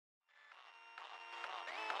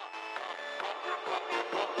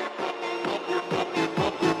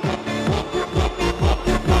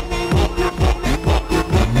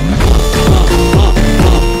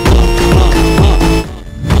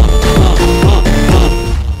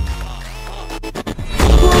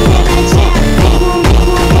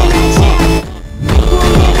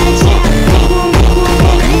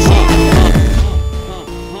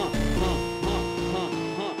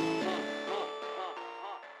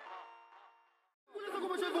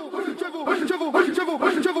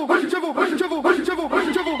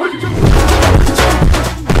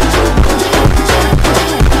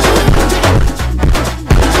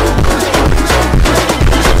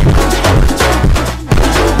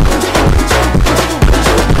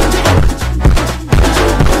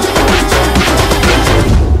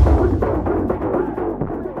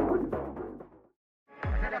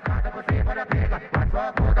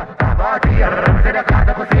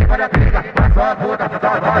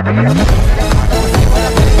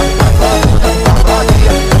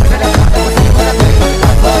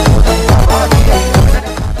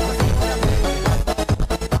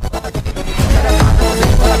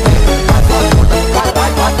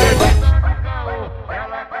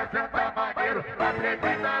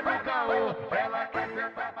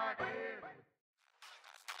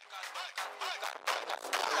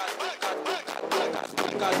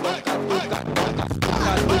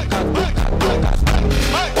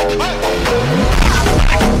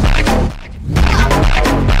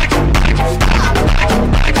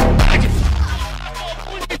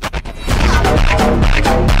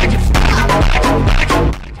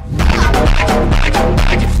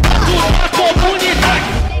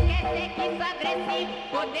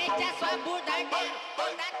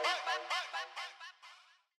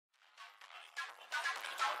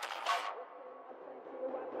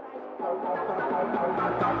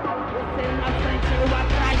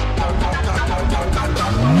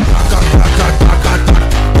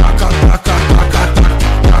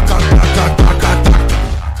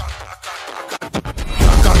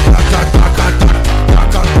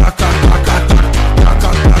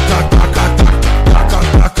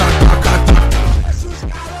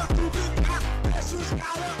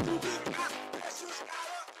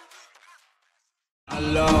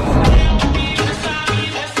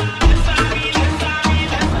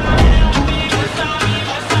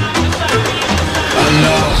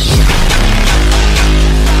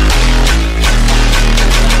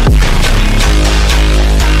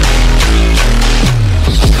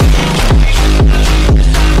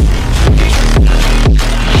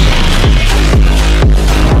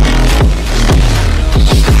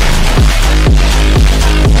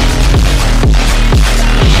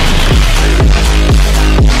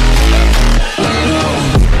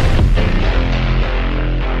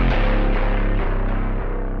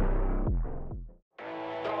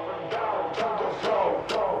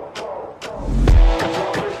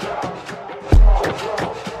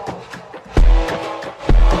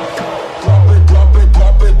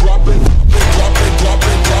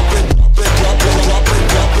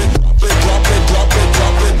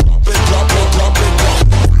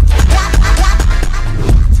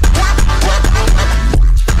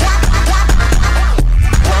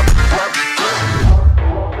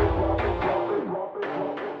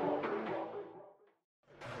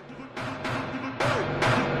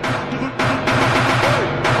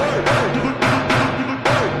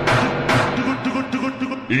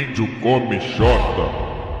Índio come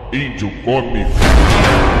xota, índio come.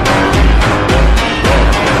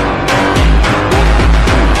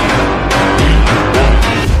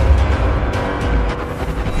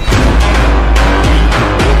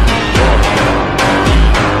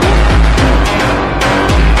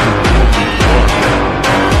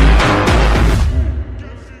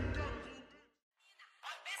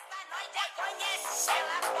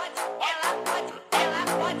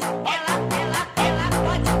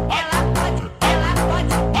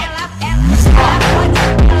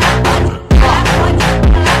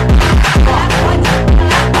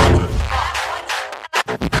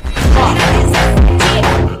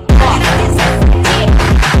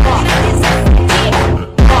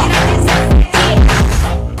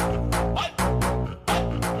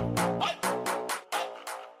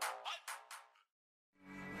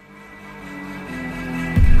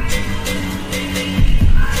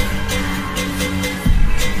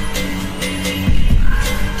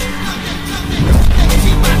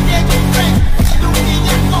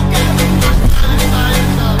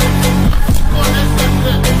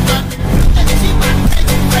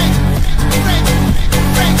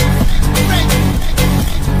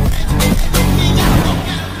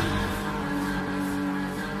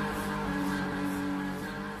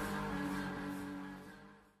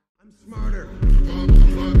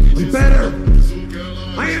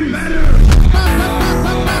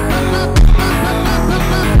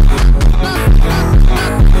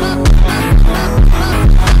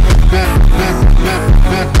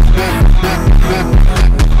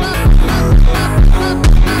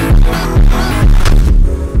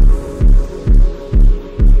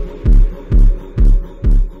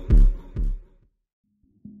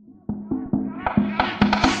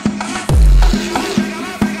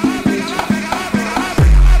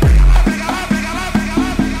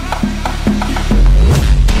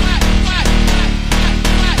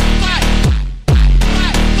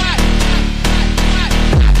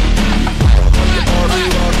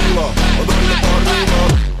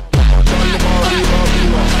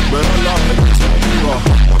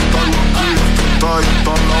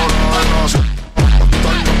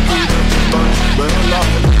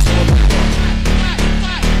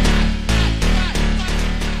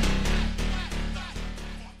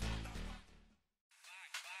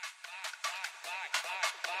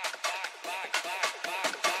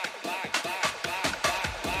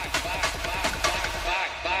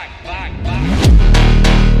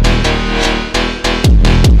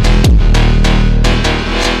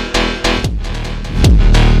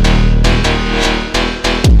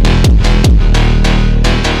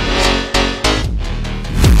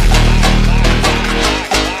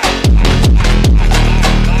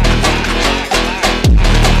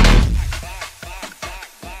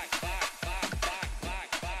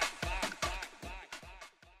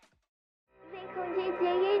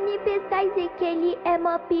 GNP Size que ele é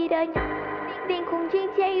mó piranha. Vem com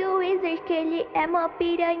DJ Wizard que ele é mó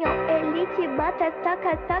piranhão. Ele te bota,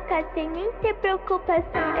 saca, saca, sem nem ter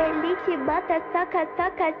preocupação. Ele te bota, saca,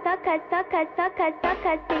 saca, saca, saca, saca,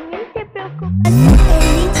 saca, sem nem ter preocupação.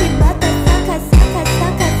 Ele te bota, saca, saca,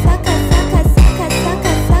 saca, saca, saca, saca,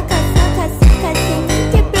 saca, saca, saca, saca, sem nem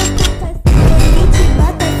ter preocupação. Ele te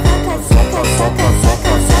bota, saca, saca, saca,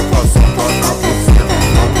 saca, saca, saca, saca,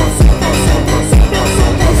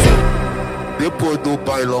 depois do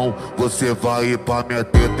bailão, você vai ir pra minha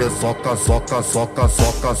teta. Soca, soca, soca,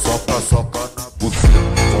 soca, soca, soca na buceta.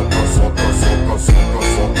 Soca, soca, soca,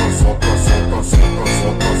 soca, soca, soca,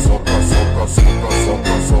 soca, soca, soca, soca, soca,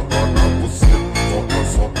 soca, soca na buceta. Soca,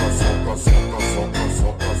 soca, soca, soca, soca,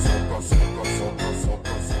 soca, soca, soca,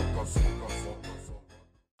 soca, soca, soca, soca, soca.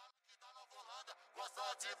 Gosta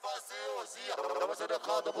de fazer orgia, dá uma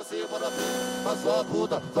xerecada por cima da pica. A sua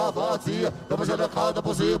puta, sua vazia, dá uma xerecada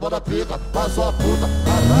por cima da pica. A sua puta,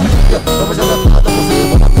 caralho, dá uma xerecada por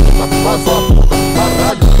cima da pica. A sua puta,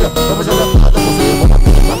 caralho, dá uma xerecada por cima da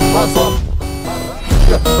pica. A sua puta,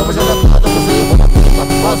 caralho, dá uma xerecada por cima da pica.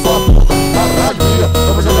 A sua puta, caralho, dá uma xerecada por cima da pica. A sua puta, caralho,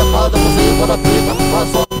 dá uma xerecada por cima da pica. A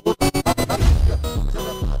sua puta,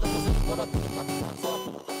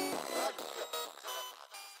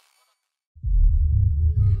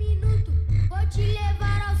 vou te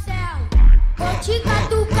levar ao céu, vou te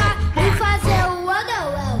catucar e fazer o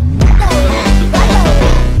Adowel.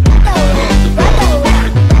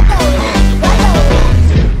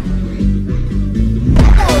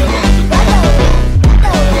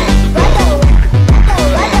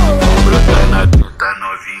 brota na tuta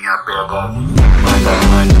novinha, pega. Manda,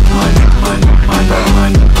 manda, manda, manda, manda,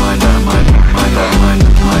 manda, manda, manda, manda,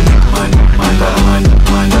 manda, manda, manda,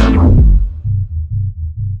 manda, manda.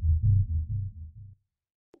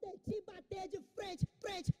 Te bater de frente,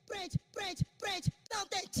 frente, frente, frente, frente, não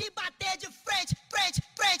tem te bater de frente, frente,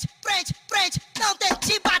 frente, frente, frente, não tem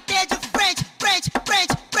te bater de frente, frente,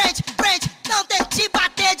 frente, frente, frente, não tem te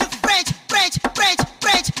bater de frente, frente, frente,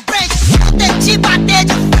 frente, frente, não tem te bater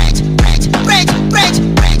de frente, frente, frente, frente,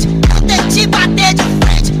 frente, não tem te bater de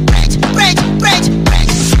frente, frente, frente, frente,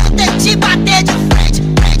 frente, não tem te bater de frente,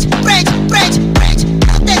 frente, frente, frente, frente,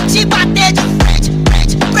 não tem te bater de frente,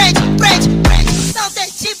 frente, frente, frente, frente, não tem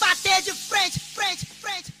te bater de frente, frente,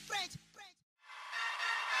 frente, frente, frente.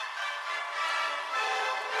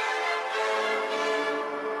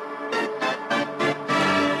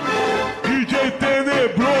 DJ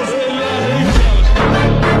Tenebroso.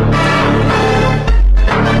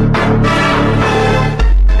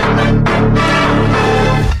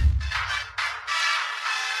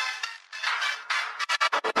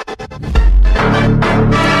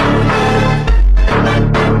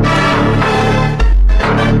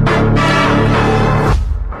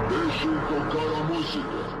 Deixa eu tocar a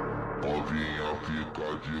música. Novinha, fica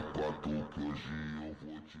de quatro que hoje eu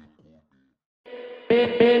vou te comer.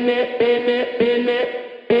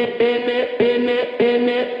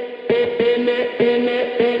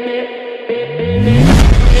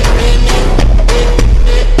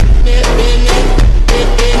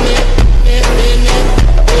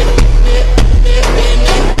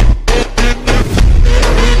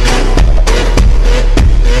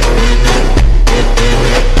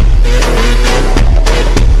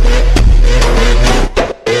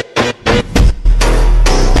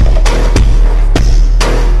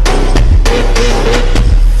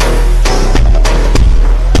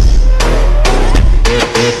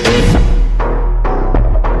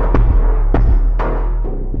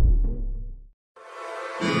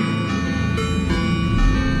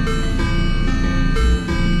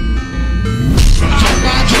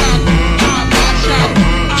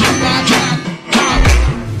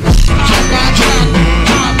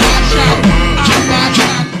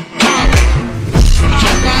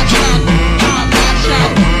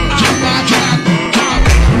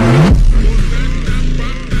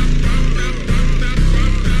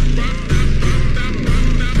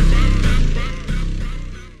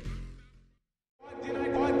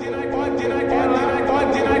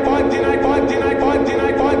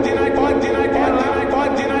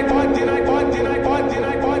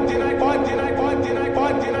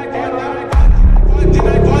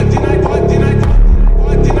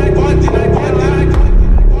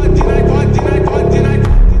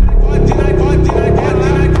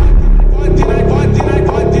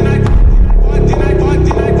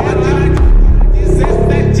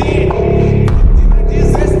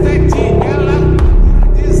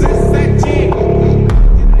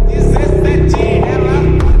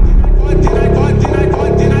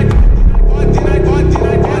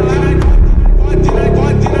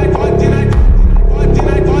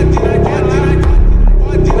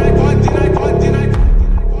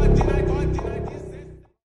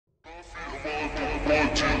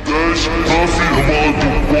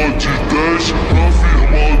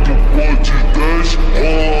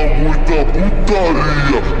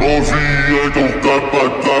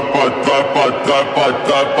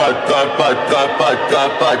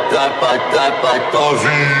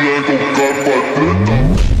 novinha que eu quero bater.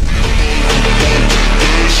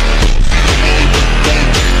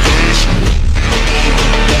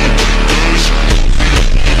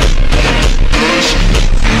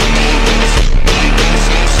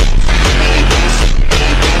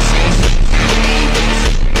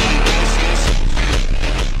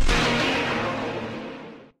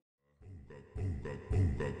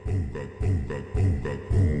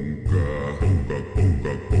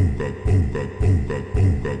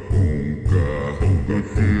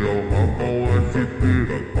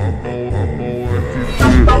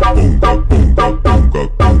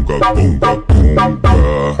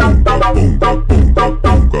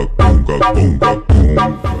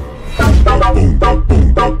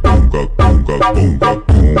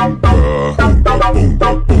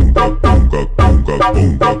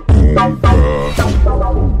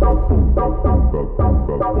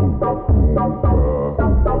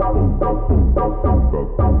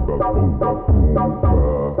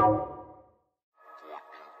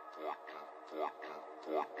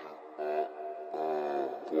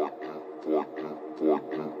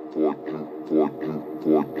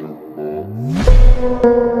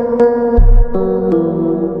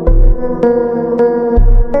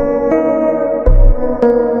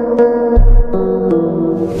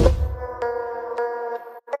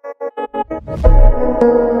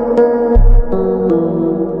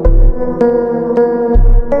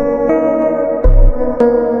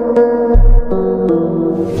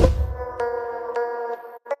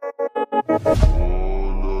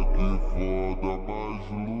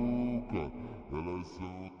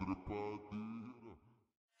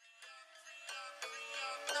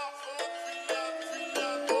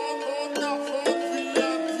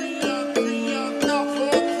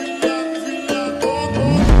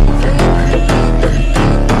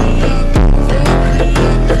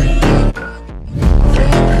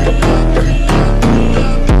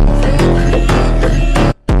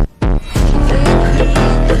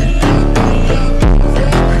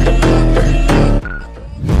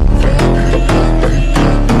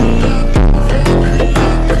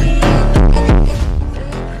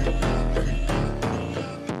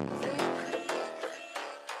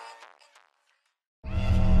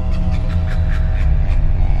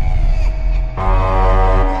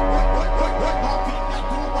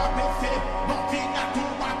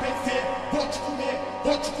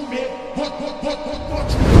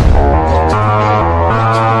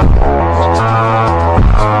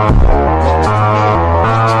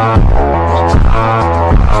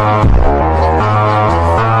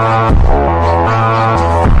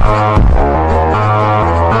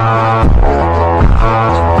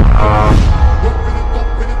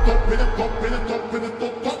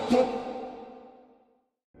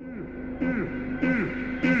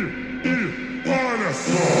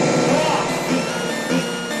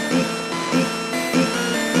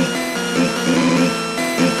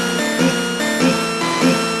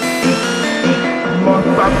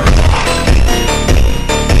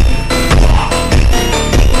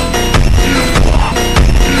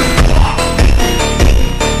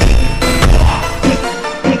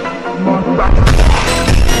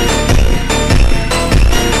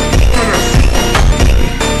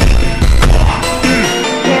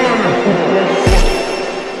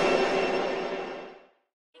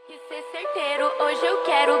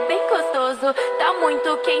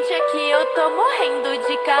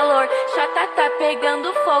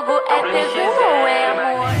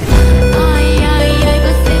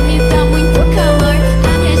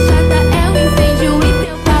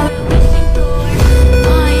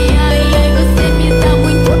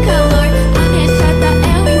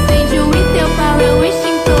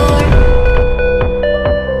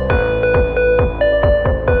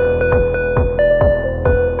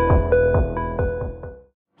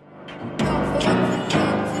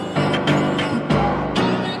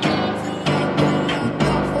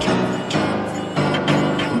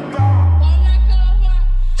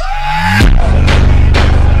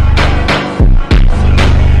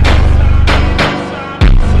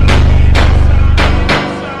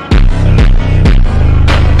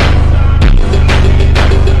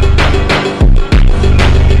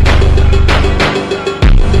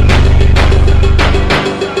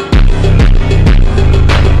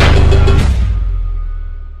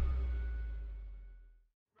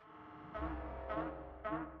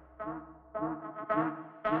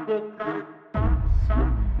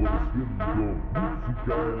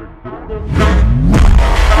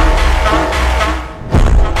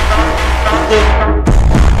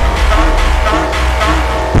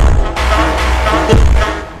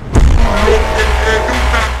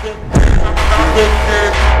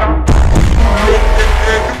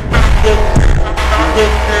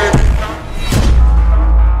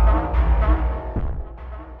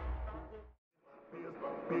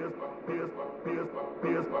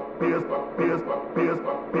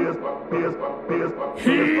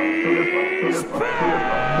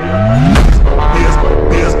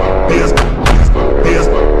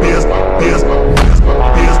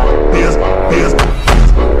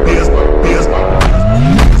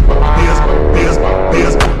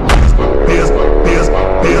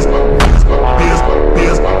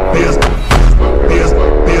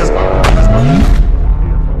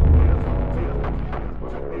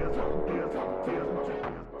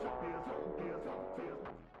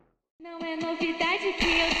 Não é novidade que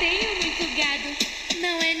eu tenho muito gado.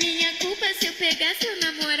 Não é minha culpa se eu pegar seu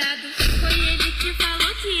namorado. Foi ele que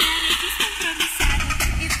falou que era descompromissado.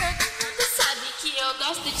 E todo mundo sabe que eu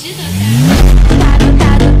gosto de dançar.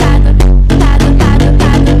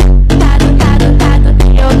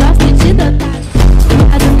 Eu gosto de dançar.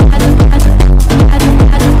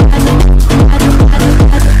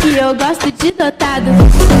 E eu gosto de dotado.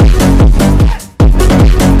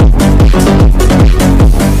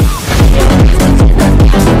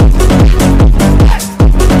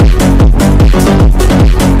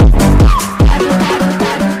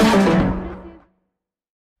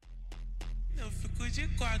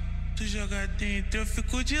 Tu joga dentro, eu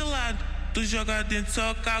fico de lado. Tu joga dentro,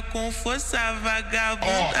 soca com força,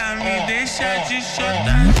 vagabunda, me deixa de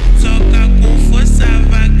chotar. Soca com força,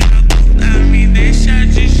 vagabunda, me deixa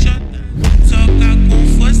de chotar. Soca com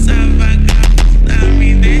força, vagabunda,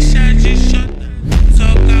 me deixa de chotar.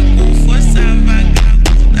 Soca com força,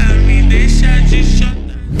 vagabunda, me deixa de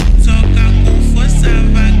chotar. Soca com força,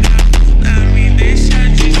 vagabunda, me deixa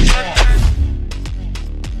de chotar.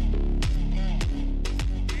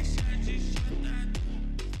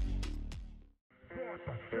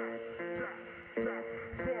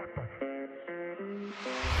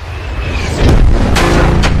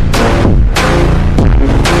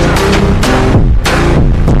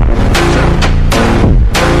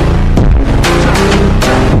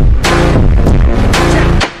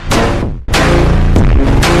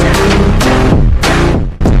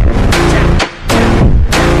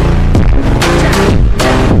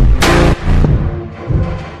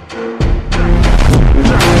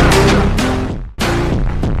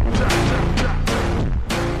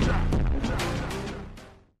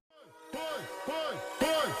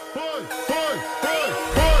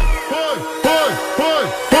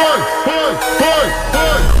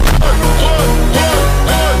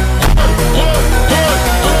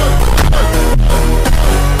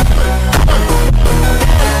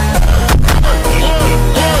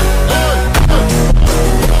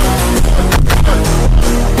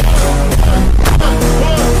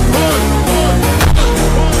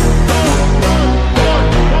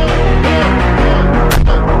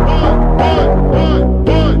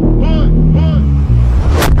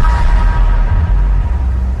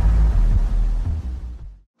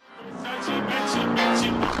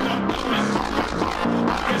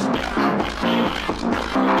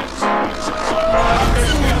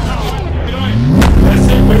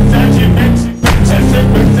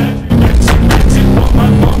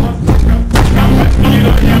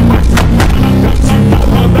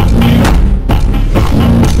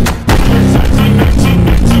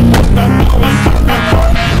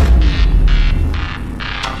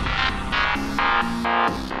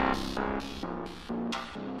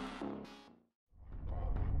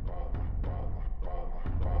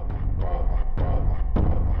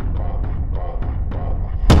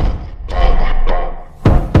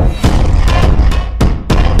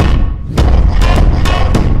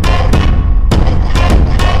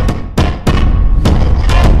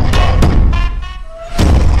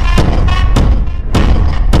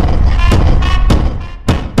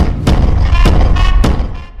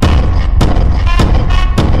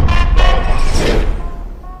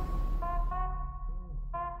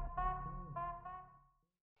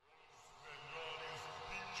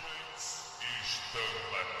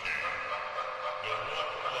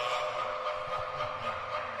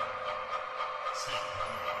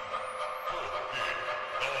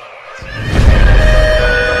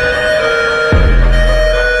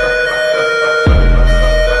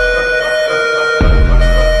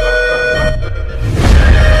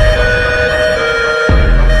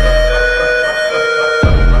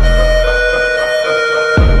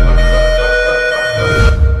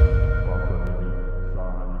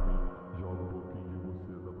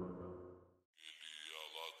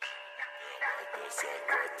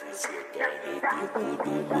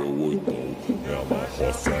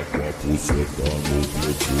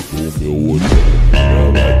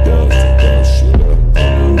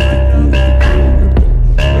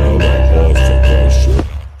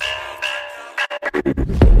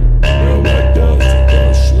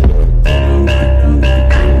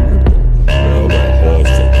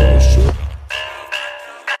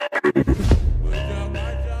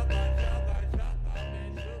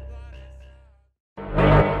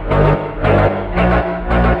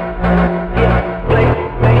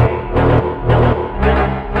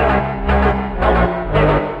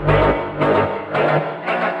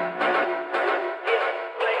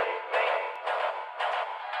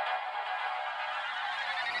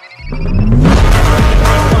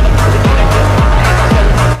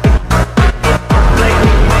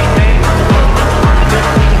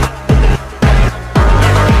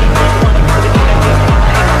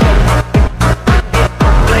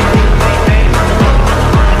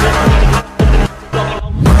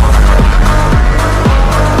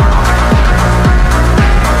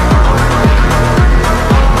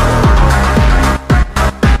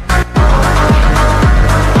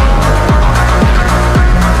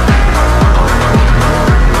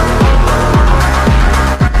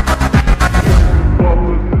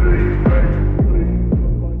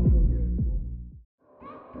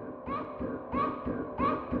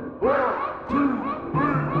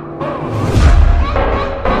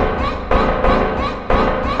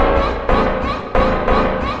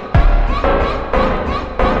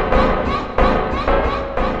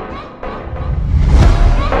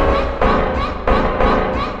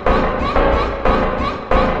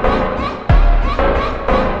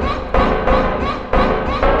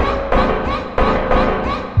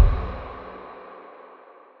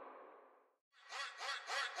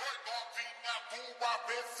 do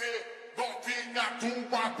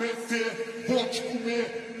ABC, vou te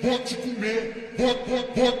comer, vou te comer, vou te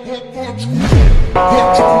comer,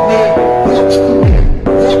 vou te comer, vou te comer, vou te comer,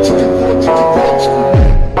 vou te comer,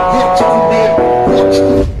 vou te comer, vou te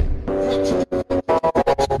comer.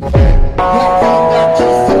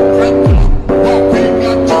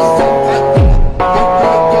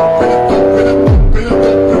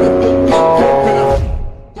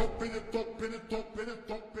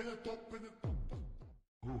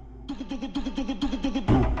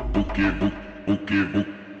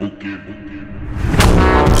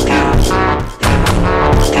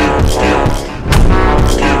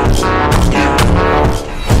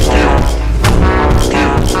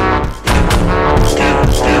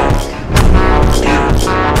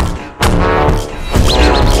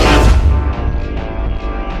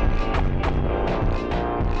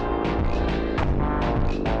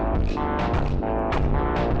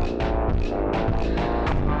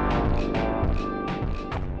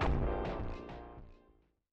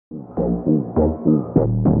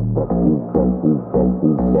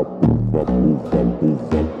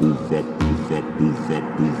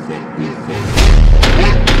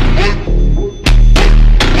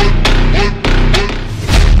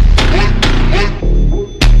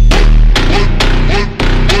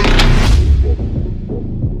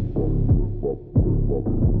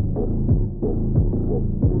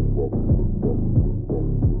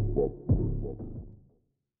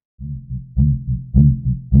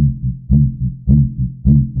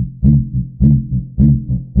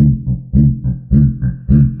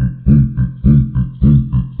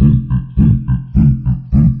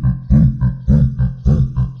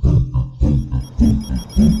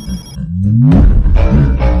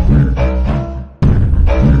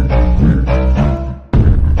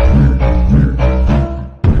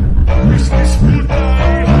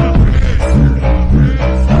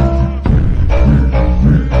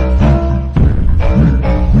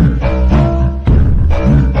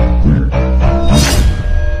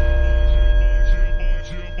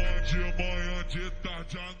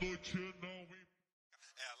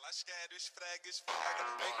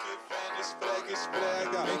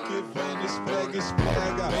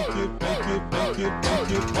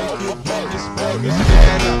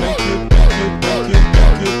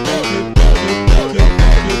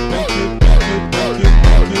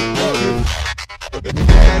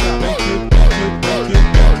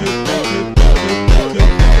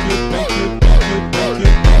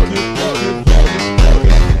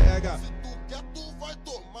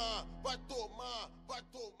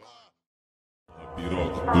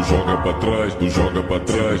 Tu joga pra trás, tu joga pra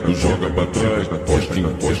trás, tu joga pra trás.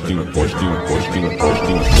 Postinho, postinho, postinho, postinho, postinho,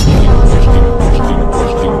 postinho, postinho, postinho,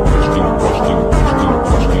 postinho, postinho, postinho, postinho,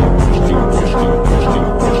 postinho, postinho, postinho, postinho,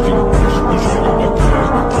 postinho. Tu joga pra trás,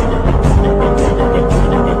 tu joga pra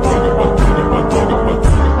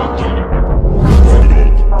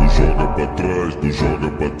trás, tu joga pra trás, tu joga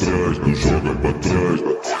pra trás, tu joga pra trás.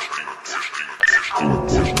 Postinho,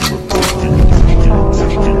 postinho, postinho, postinho,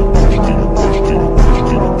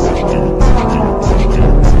 postinho,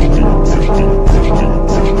 postinho,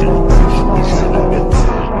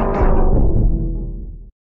 postinho,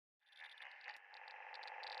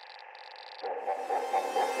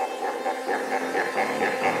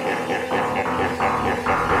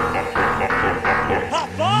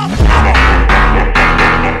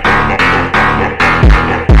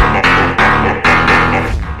 postinho.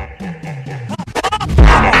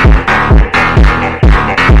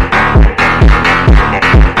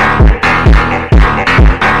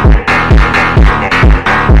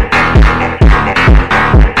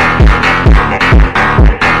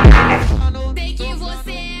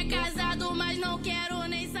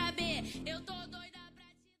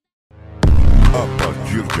 A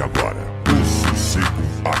partir de agora, o sossego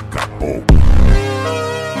acabou.